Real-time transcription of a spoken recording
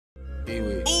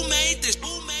Who made this?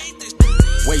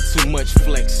 Way too much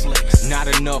flex, not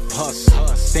enough hustle.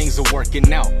 Things are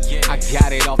working out, I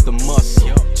got it off the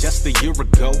muscle. Just a year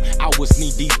ago, I was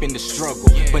knee deep in the struggle,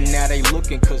 but now they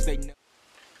looking cause they know.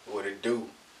 What it do?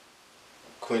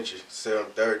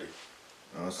 QUENCI730. You know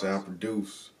what I'm saying? I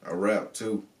produce, I rap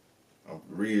too. I'm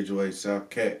Ridgeway, South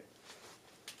Cat.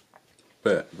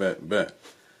 Bet.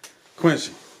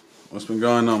 Quincy, what's been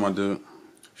going on, my dude?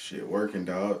 Shit, working,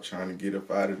 dog. Trying to get up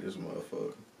out of this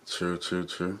motherfucker.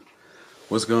 True.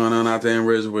 What's going on out there in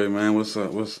Ridgeway, man? What's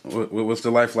up? What's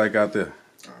the life like out there?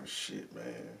 Oh shit, man.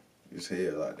 It's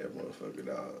hell out that motherfucker,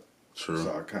 dog. True. There's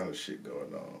all kind of shit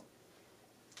going on.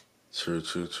 True.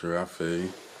 I feel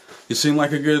you. You seem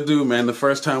like a good dude, man. The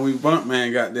first time we bumped,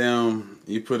 man, goddamn,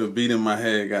 you put a beat in my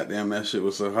head. Goddamn, that shit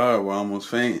was so hard, I almost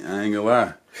faint. I ain't gonna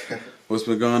lie. What's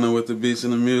been going on with the beats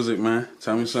and the music, man?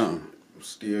 Tell me something. I'm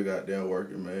still goddamn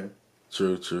working, man.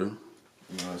 True. You know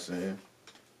what I'm saying?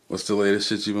 What's the latest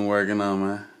shit you been working on,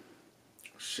 man?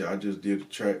 Shit, I just did a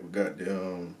track with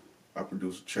goddamn, I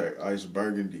produced a track, Ice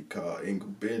Burgundy, called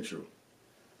Bencho.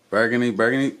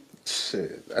 Burgundy?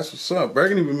 Shit, that's what's up.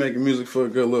 Burgundy been making music for a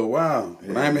good little while.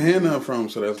 But I ain't been hearing nothing from him,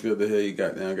 so that's good to hear you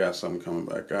got something coming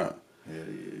back out. Hell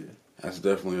yeah. That's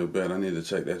definitely a bet. I need to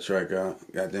check that track out.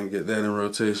 Goddamn, get that in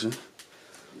rotation.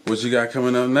 What you got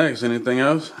coming up next? Anything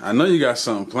else? I know you got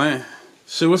something planned.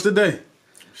 Shit, what's the day?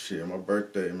 Shit, my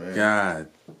birthday, man. God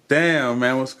damn,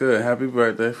 man, what's good? Happy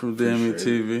birthday from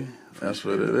DMETV. That's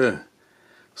what it is.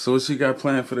 So what you got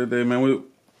planned for the day, man?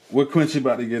 What Quincy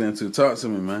about to get into? Talk to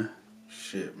me, man.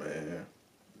 Shit, man.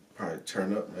 Probably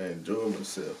turn up, man. Enjoy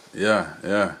myself.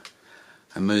 Yeah.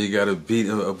 I know you got a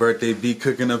birthday beat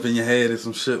cooking up in your head or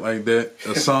some shit like that.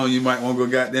 A song you might want to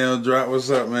go goddamn drop. What's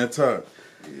up, man? Talk.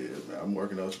 Yeah, man. I'm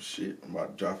working on some shit. I'm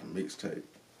about to drop a mixtape.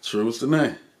 True. What's the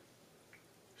name?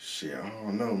 Shit, I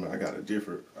don't know, man. I got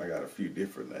a few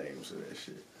different names of that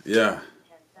shit. Yeah.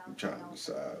 I'm trying to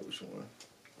decide which one.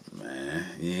 Man,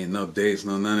 you ain't no dates,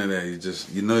 no none of that. You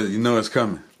just, you know it's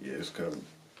coming. Yeah, it's coming.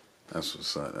 That's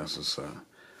what's up.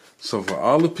 So for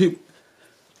all the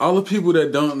people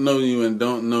that don't know you and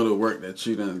don't know the work that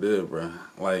you done did, bro,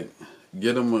 like,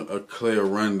 get them a clear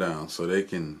rundown so they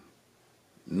can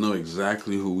know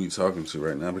exactly who we talking to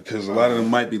right now, because a lot of them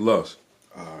might be lost.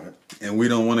 All right. And we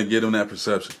don't want to give them that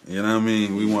perception. You know what I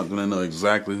mean? We want them to know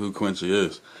exactly who Quincy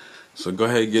is. So go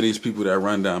ahead and give these people that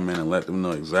rundown, man, and let them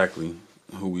know exactly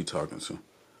who we talking to.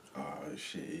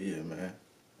 Shit, yeah, man.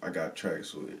 I got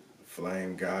tracks with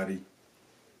Flame Gotti.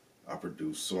 I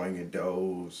produced Swinging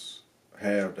Doors,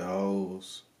 Have the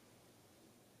Hoes.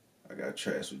 I got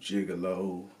tracks with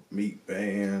Gigolo, Meat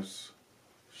Bands,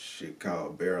 shit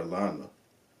called Barrelana.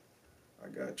 I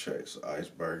got tracks with Ice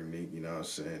Burgundy, you know what I'm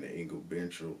saying, the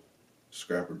Bencho,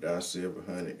 Scrapper Die Silver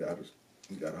Honey. Got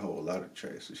a whole lot of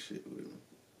tracks and shit with me.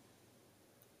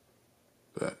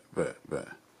 Bet.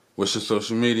 What's your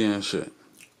social media and shit?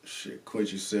 Shit,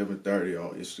 QUENCI730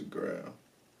 on Instagram.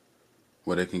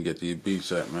 Where they can get these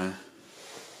beats at, man?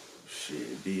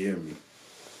 Shit, DM me.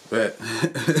 Bet.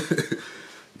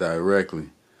 Directly.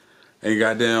 Hey,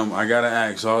 goddamn, I gotta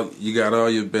ask, you got all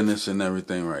your business and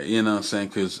everything right, you know what I'm saying?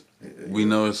 Because we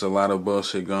know it's a lot of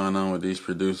bullshit going on with these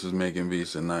producers making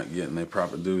beats and not getting their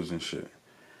proper dues and shit.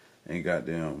 And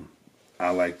goddamn, we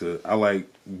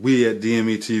at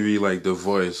DMETV like the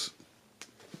voice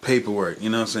paperwork, you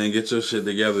know what I'm saying? Get your shit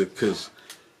together, because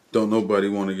don't nobody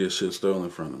want to get shit stolen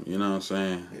from them, you know what I'm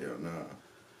saying? Hell nah.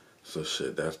 So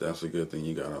shit, that's a good thing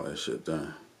you got all that shit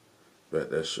done. Bet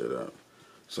that shit up.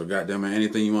 So goddamn it,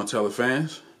 anything you want to tell the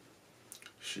fans?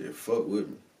 Shit, fuck with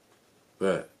me.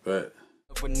 Bet.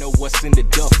 Never know what's in the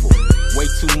duffel. Way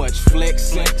too much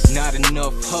flex, not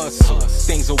enough hustle.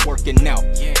 Things are working out,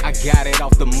 I got it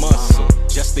off the muscle.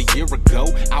 Just a year ago,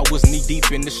 I was knee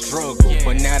deep in the struggle,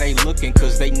 but now they looking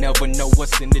cause they never know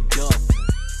what's in the duffel.